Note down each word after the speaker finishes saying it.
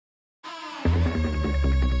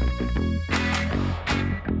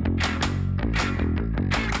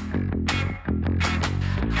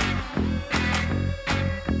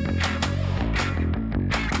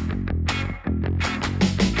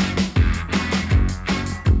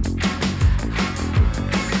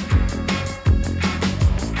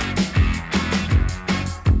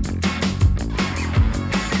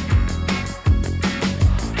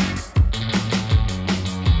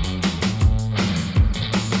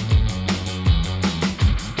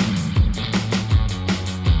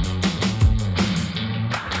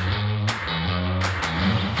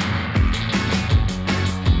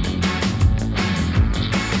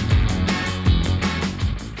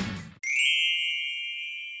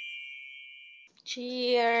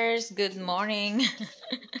Cheers! Good morning.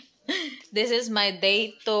 This is my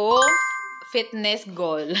day 2 fitness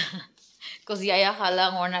goal. Because yaya ka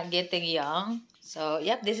lang, we're not getting young. So,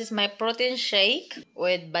 yep, this is my protein shake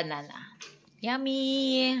with banana.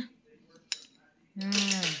 Yummy!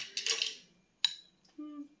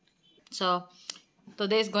 So,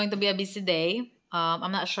 today is going to be a busy day.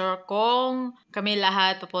 I'm not sure kung kami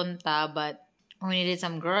lahat papunta, but we needed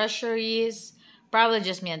some groceries. Probably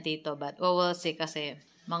just me and Tito, but we will see kasi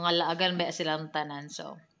mga laagan ba silang tanan.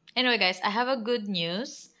 So, anyway guys, I have a good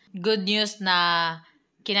news. Good news na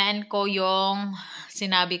kinain ko yung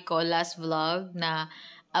sinabi ko last vlog na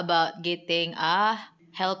about getting a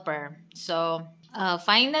helper. So,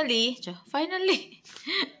 finally,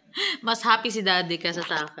 mas happy si daddy kaysa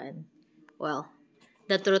sa akin. Well,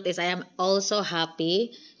 the truth is I am also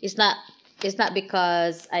happy. It's not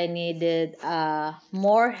because I needed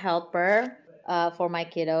more helper for my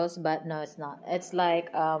kiddos, but no, it's not. It's like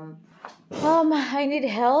I need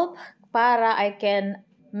help para I can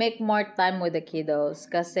make more time with the kiddos.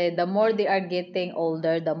 Kasi the more they are getting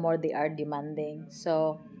older, the more they are demanding.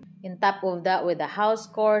 So, in top of that, with the house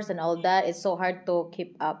chores and all that, it's so hard to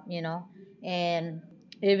keep up, you know. And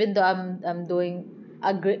even though I'm doing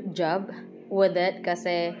a great job with it,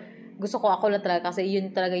 kasi gusto ko ako lang talaga, kasi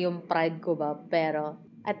yun talaga yung pride ko ba. Pero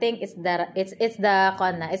I think it's the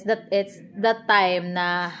time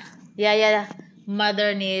na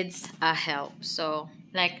mother needs a help. So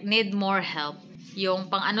like need more help.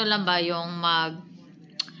 Yung pang ano lang ba, yung mag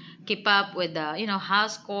keep up with the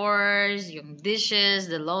house chores, yung dishes,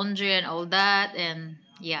 the laundry and all that. And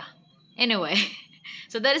yeah, anyway.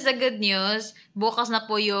 So that is the good news. Bukas na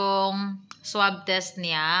po yung swab test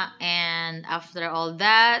niya, and after all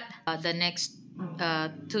that, the next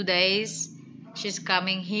 2 days she's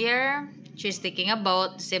coming here. She's thinking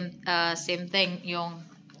about same thing yung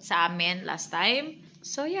sa amin last time.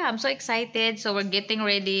 So yeah, I'm so excited. So we're getting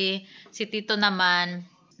ready. Si Tito naman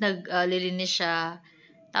naglilinis siya.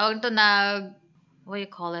 Tawag to what do you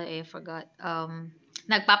call it? I forgot.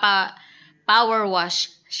 Nagpapa power wash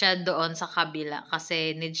siya doon sa kabila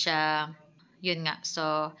kasi need siya, yun nga.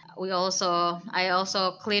 So I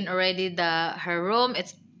also clean already her room.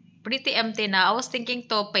 It's pretty empty now. I was thinking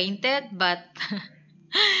to paint it, but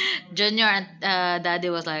Junior and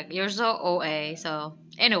Daddy was like, "You're so OA." So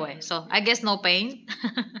anyway, so I guess no paint.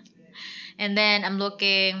 And then I'm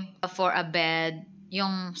looking for a bed.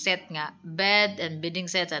 Yung set nga, bed and bedding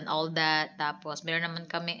sets and all that. Tapos, meron naman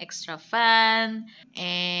kaming extra fan.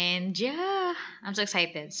 And yeah, I'm so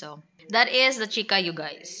excited. So, that is the chika, you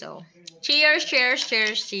guys. So, cheers, cheers,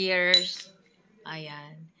 cheers, cheers.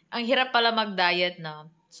 Ayan. Ang hirap pala mag-diet, no?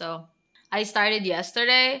 So, I started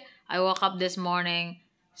yesterday. I woke up this morning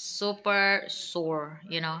super sore,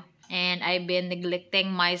 And I've been neglecting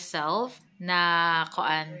myself na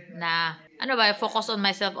focus on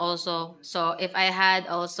myself also. So if I had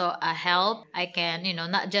also a help, I can,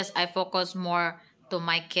 not just I focus more to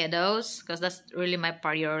my kiddos because that's really my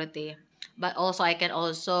priority. But also I can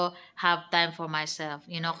also have time for myself,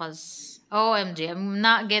 because OMG, I'm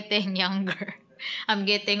not getting younger. I'm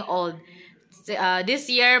getting old. This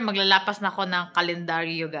year, maglalapas na ako ng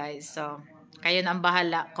kalendaryo, guys. So, kayo na ang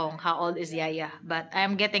bahala kung how old is Yaya. But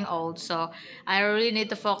I'm getting old, so I really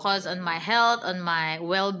need to focus on my health, on my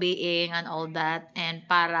well-being, and all that. And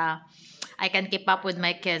para I can keep up with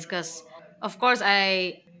my kids. Because, of course,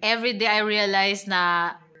 every day I realize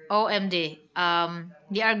na, OMG,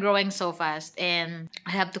 they are growing so fast. And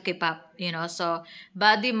I have to keep up, So,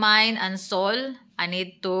 body, mind, and soul, I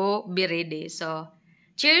need to be ready. So,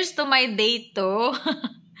 cheers to my day 2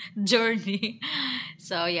 journey.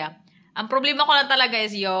 So, yeah. Ang problema ko lang talaga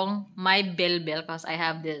is yung my bell because I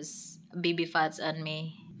have this baby fats on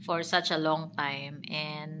me for such a long time.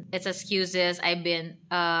 And it's excuses. I've been,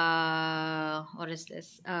 what is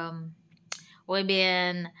this? We've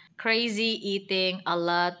been crazy eating a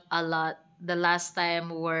lot. The last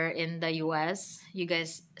time we were in the US. You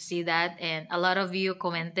guys see that? And a lot of you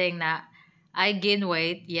commenting na I gained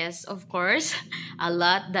weight. Yes, of course. A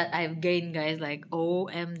lot that I've gained, guys. Like,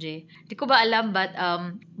 OMG. Di ko ba alam, but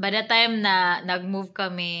by the time na nag-move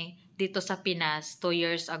kami dito sa Pinas 2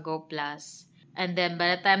 years ago plus, and then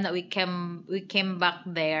by the time that we came back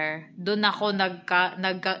there, doon ako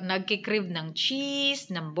nagkikrave ng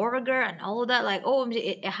cheese, ng burger, and all that. Like,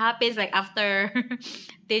 OMG, it happens like after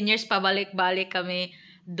 10 years pabalik-balik kami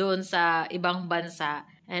doon sa ibang bansa.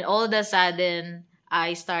 And all of a sudden,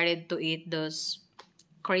 I started to eat those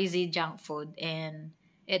crazy junk food, and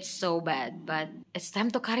It's so bad, but it's time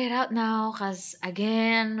to cut it out now. Cause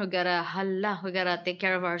again, we gotta take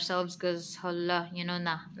care of ourselves. Cause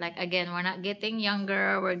like again, we're not getting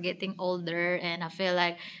younger, we're getting older, and I feel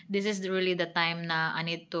like this is really the time na I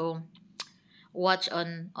need to watch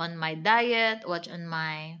on my diet, watch on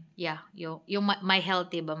my my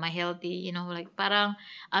healthy, but my healthy, like parang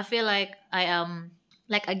I feel like I am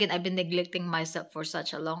like again I've been neglecting myself for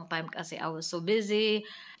such a long time kasi I was so busy.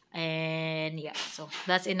 And yeah, so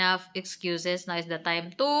that's enough excuses. Now is the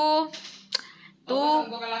time to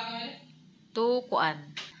kuan.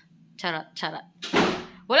 Charot, charot.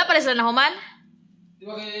 Wala pa rin sila nahuman?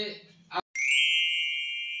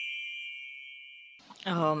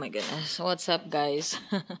 Oh my goodness. What's up, guys?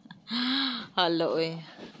 Hello eh.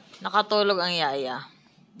 Nakatulog ang yaya.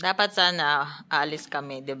 Dapat sana aalis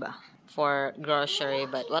kami, 'di ba? For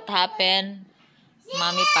grocery, but what happened?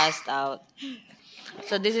 Mommy passed out.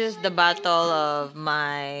 So this is the battle of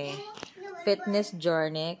my fitness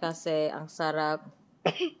journey kasi ang sarap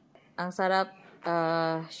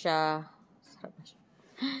siya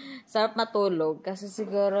sarap matulog kasi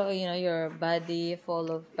siguro your body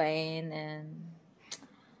full of pain, and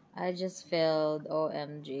I just felt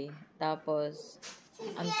OMG. Tapos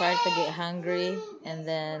I'm starting to get hungry, and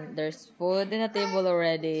then there's food in the table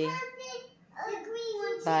already,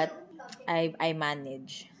 but I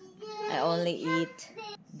manage. I only eat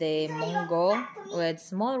the mungo with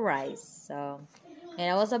small rice. So,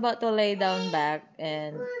 and I was about to lay down back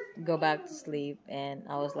and go back to sleep, and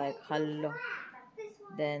I was like, hello.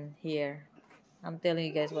 Then here, I'm telling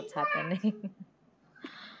you guys what's happening.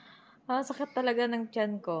 Sakit talaga ng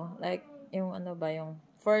tiyan ko. Like, yung yung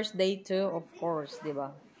first day too, of course, di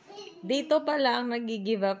ba? Dito pa lang,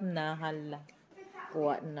 nag-give up na. Hala.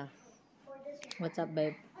 What na? What's up,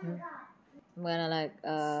 babe? I'm gonna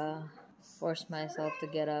force myself to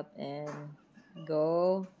get up and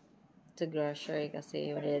go to grocery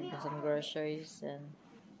kasi we need some groceries. And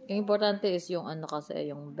yung importante is yung kasi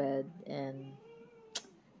yung bed, and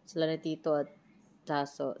sila ni Tito at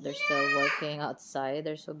Taso, they're still working outside.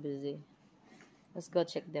 They're so busy. Let's go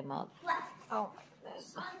check them out. Oh my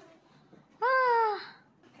goodness.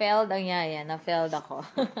 Failed ang yaya. Na-failed ako.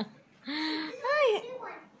 Ay.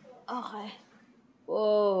 Okay.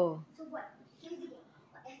 Whoa.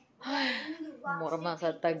 Ay. Mura man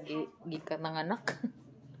sa tag-gika ng anak.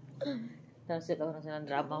 Tapos sila ng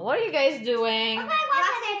drama. What are you guys doing?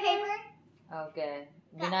 Okay.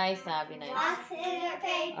 Be nice na, be nice.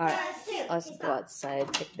 Alright, let's go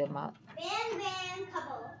outside, check them out.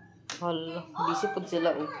 Hala, busy po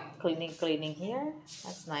sila. Cleaning here.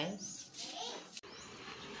 That's nice.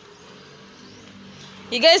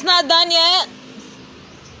 You guys not done yet?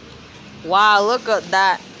 Wow, look at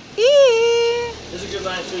that. Eee! This is a good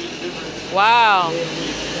line, so you can do. Wow.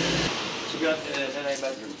 She got the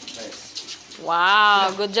bedroom. Nice.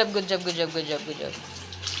 Wow, good job.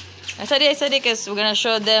 I study because we're gonna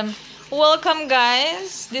show them. Welcome,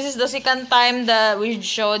 guys. This is the second time that we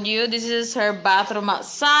showed you. This is her bathroom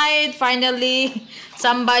outside. Finally,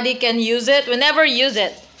 somebody can use it. We never use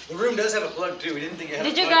it. The room does have a plug too. We didn't think it had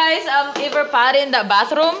Did a you plug. guys ever potty in the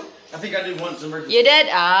bathroom? I think I did once. Emergency. You did?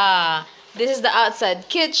 This is the outside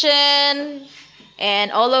kitchen, and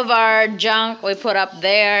all of our junk we put up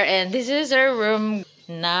there. And this is her room.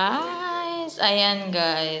 Nice. Ayan,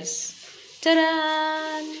 guys.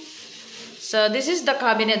 Ta-da! So, this is the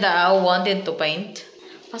cabinet that I wanted to paint.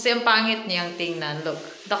 Kasi ang pangit niyang tingnan. Look,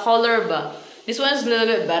 the color ba? This one's a little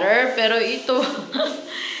bit better. Pero ito,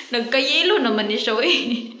 nagka-yellow naman ni siya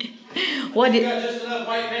eh. What You got just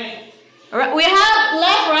enough white paint. We have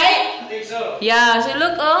left, right? I think so. Yeah, so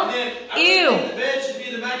look, oh. And then, Ew. The bed should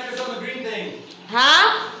be the mattress on the green thing.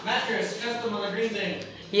 Huh? Mattress, custom on the green thing.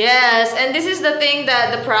 Yes, and this is the thing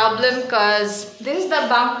that the problem, because this is the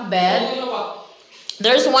bunk bed.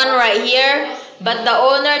 There's one right here, but the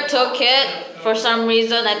owner took it for some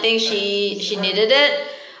reason. I think she needed it,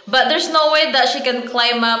 but there's no way that she can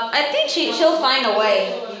climb up. I think she'll find a way.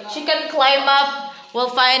 She can climb up. We'll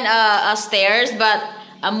find a stairs, but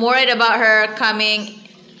I'm worried about her coming,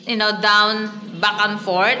 down back and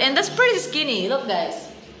forth, and that's pretty skinny. Look, guys.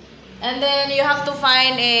 And then you have to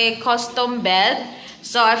find a custom bed.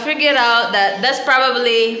 So I figured out that that's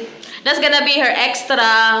gonna be her extra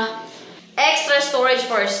storage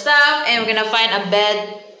for stuff, and we're gonna find a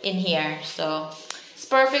bed in here. So it's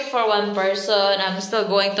perfect for one person. I'm still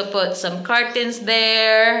going to put some curtains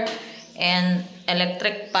there and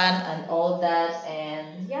electric pan and all that.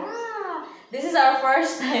 And yeah, this is our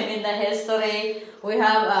first time in the history we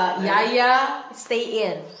have Yaya stay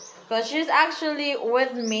in, because she's actually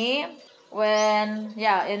with me when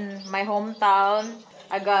in my hometown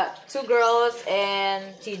I got 2 girls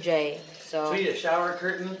and TJ. So we need a shower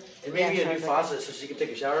curtain and maybe a new faucet so she can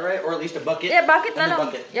take a shower, right? Or at least a bucket. yeah, bucket na A new lang.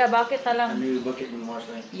 bucket. Yeah, bucket na lang. A new bucket and wash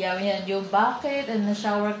thing. Yeah, we had your bucket and the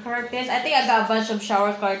shower curtains. I think I got a bunch of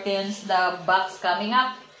shower curtains. The box coming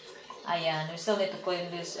up. Ayan, we still need to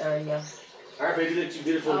clean this area. Alright, baby, look too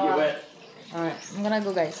beautiful to get wet. Alright, I'm gonna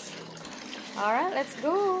go, guys. Alright, let's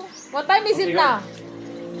go. What time is it now?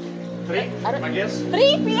 3, I guess. 3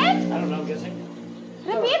 p.m.? I don't know, I'm guessing.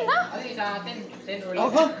 3 p.m. na? I think it's 10 or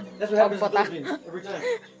 11. That's what happens in the Philippines every time.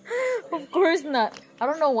 Of course not. I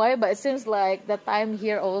don't know why, but it seems like the time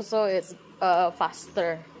here also is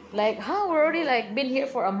faster. Like, we're already like been here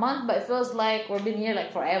for a month, but it feels like we've been here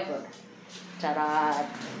like forever. Charot.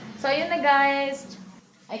 So yun na, guys.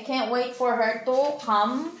 I can't wait for her to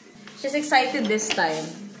come. She's excited this time.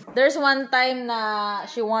 There's one time na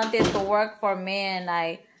she wanted to work for me and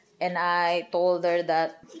I told her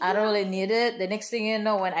that I don't really need it. The next thing you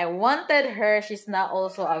know, when I wanted her, she's not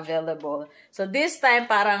also available. So this time,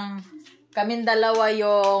 parang kaming dalawa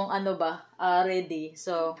yung ready.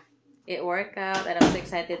 So it worked out and I'm so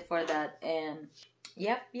excited for that. And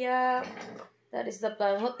yep. That is the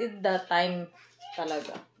plan. What is the time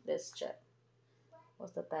talaga? Let's check.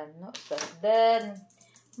 What's the time? No, that's dead.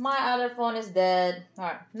 My other phone is dead.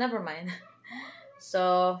 Alright, never mind.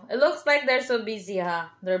 So, it looks like they're so busy,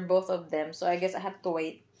 They're both of them. So, I guess I have to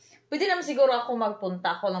wait. Pwede naman siguro ako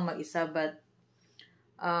magpunta. Ako lang mag-isa. But,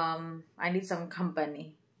 I need some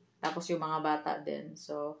company. Tapos yung mga bata din.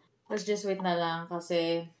 So, let's just wait na lang.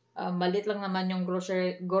 Kasi, maliit lang naman yung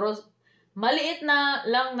maliit na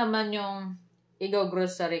lang naman yung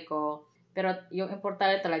grocery ko. Pero yung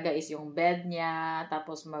importante talaga is yung bed niya.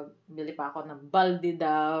 Tapos magbili pa ako ng balde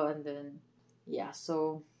daw. And then, yeah.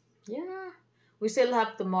 So, yeah. We still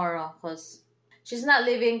have tomorrow. Because she's not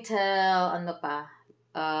leaving till,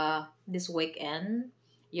 this weekend.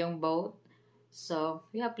 Yung boat. So,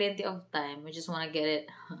 we have plenty of time. We just want to get it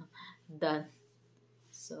done.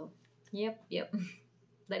 So, yep.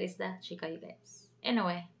 That is that, chika, you guys.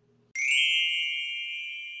 Anyway.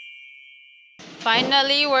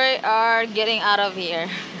 Finally, we are getting out of here.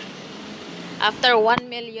 After 1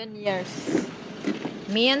 million years.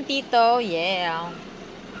 Me and Tito, yeah.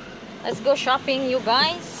 Let's go shopping, you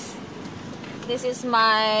guys. This is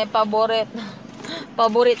my paborito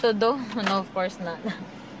do. No, of course not.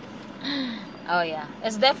 Oh, yeah.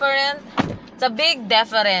 It's different. It's a big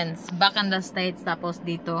difference back in the States tapos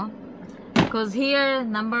dito. Because here,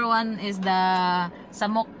 number 1 is the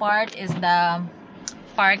Samok part is the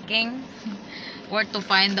parking. Where to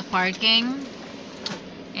find the parking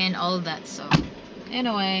and all that. So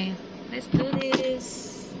anyway, let's do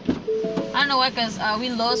this. I don't know why, because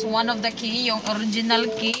we lost one of the key, yung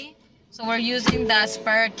original key. So we're using the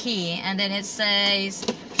spare key, and then it says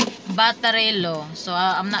battery low. So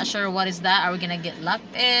I'm not sure what is that. Are we gonna get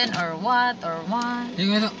locked in or what?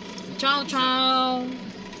 Ciao.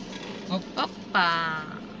 Oppa.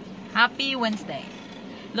 Happy Wednesday.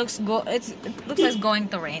 It looks like it's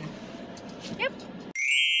going to rain. Yep.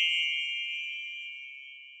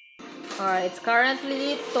 Alright, it's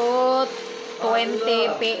currently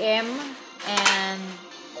 2:20 p.m. and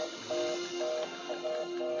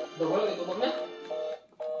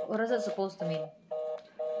what is that supposed to mean?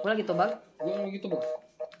 Wala gitubag? Wala gitubag.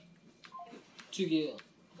 Sige.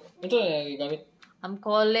 Ito na gamit. I'm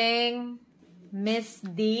calling Miss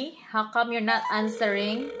D. How come you're not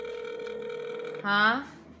answering? Huh?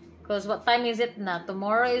 Because what time is it na?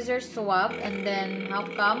 Tomorrow is your swap, and then how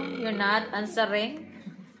come you're not answering?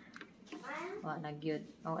 Wah, nagyud.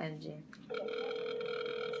 OMG.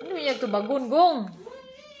 Ano yung tubagon, gong?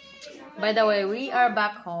 By the way, we are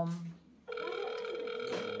back home.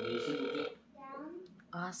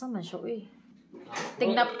 Asa man siya, eh.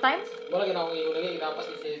 Tignap time? Wala ginawang iyo lagi.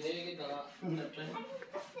 Dapat isa-isa.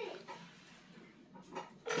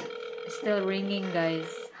 Still ringing, guys.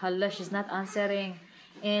 Hala, she's not answering.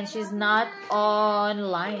 And she's not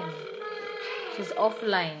online. She's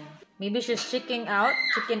offline. Maybe she's checking out.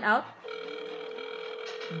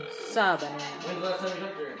 Sabi na.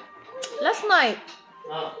 Last night.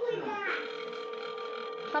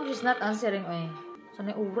 Come, she's not answering. Oy.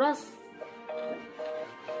 Sanay oras.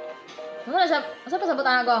 Ano na siya? Asa pa sabot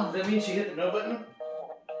anak ko? Does that mean she hit the no button?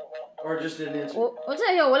 Or just didn't answer? Ano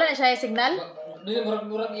sa'yo? Wala na siya yung signal?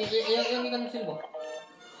 Murag-murag. Yung ikan silbo.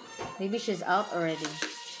 Maybe she's out already.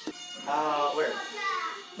 Where?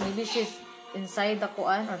 Maybe she's inside the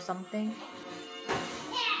kuan or something.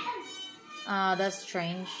 That's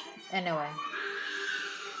strange. Anyway.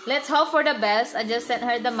 Let's hope for the best. I just sent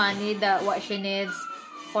her the money, what she needs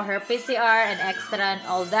for her PCR and extra and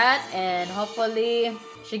all that. And hopefully,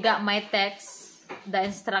 she got my text the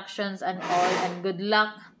instructions and all, and good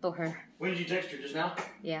luck to her. When did you text her? Just now?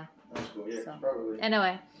 Yeah. That's cool. Yeah, So, probably.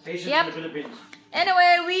 anyway. Patience Yep. in the Philippines.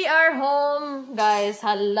 Anyway, we are home, guys.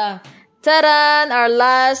 Hala. Taran! Our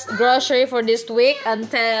last grocery for this week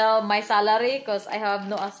until my salary, because I have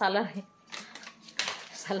no salary.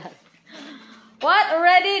 Salary. What?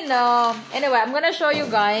 Already? No. Anyway, I'm gonna show you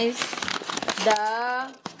guys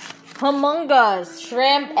the humongous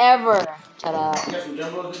shrimp ever. Ta-da. You got some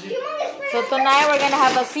jumbo, did you? So tonight we're gonna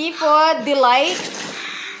have a seafood delight.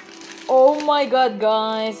 Oh my god,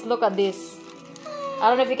 guys. Look at this. I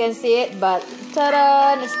don't know if you can see it, but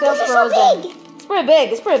ta-da! It's still frozen. It's pretty big.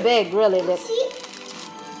 It's pretty big, really. Look.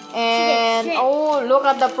 And oh, look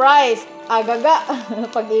at the price. Agaga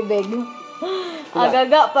pag-ibig.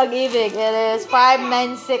 Agaga pag-ibig. It is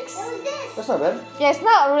 $5.96. That's not bad. Yeah, it's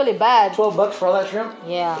not really bad. $12 for all that shrimp?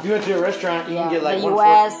 Yeah. If you went to a restaurant, you can get like the one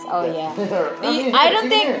US. fourth. Oh yeah. I I don't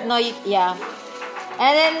think. No. Yeah.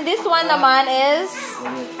 And then this one naman is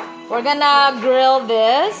we're gonna grill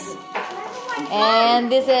this.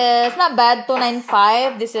 And this is not bad,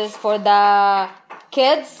 $2.95. This is for the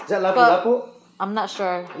kids. Is that lapu-lapu? I'm not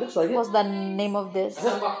sure. It looks like it. What's the name of this?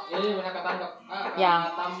 Tambak. Ini nakatambak.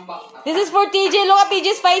 Yeah. Tambak. This is for TJ. Look at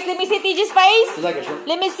TJ's face. Let me see TJ's face. It's like a shrimp.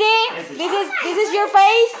 Let me see. This is your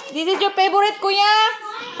face. This is your favorite, kuya.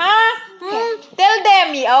 Huh? Tell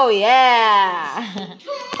them. Oh yeah.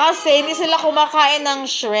 Kasi hindi sila kumakain ng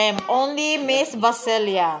shrimp. Only Miss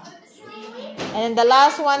Vasilia. And the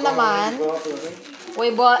last one naman,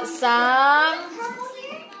 we bought some,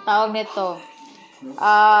 tawag nito,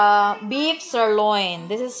 beef sirloin.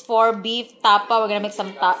 This is for beef tapa. We're gonna make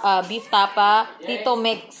some beef tapa. Tito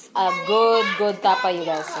makes a good tapa, you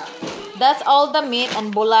guys. That's all the meat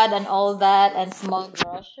and bulad and all that and small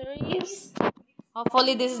groceries.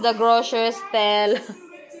 Hopefully this is the groceries till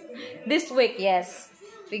this week. Yes,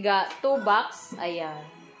 we got 2 bucks. Ayan,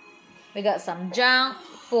 we got some junk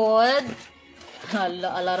food. A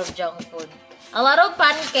lot of junk food. A lot of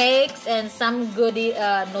pancakes and some goodie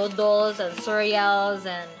noodles and cereals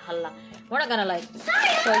and hala. We're not gonna like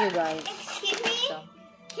show you guys. Excuse me? So.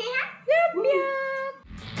 Can I have? Yep, yep.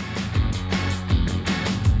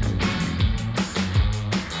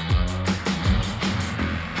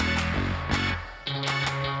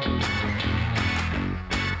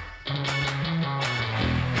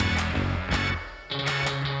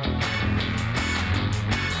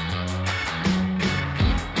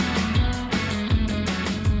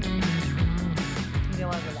 You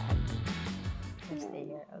want to laugh? Stay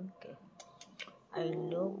here. Okay. I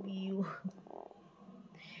love you.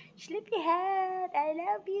 Sleepyhead, I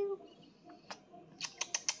love you.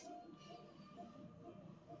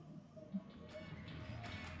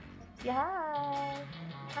 Say hi.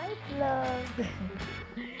 Hi, vlog.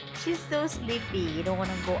 She's so sleepy. You don't want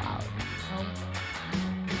to go out. Okay.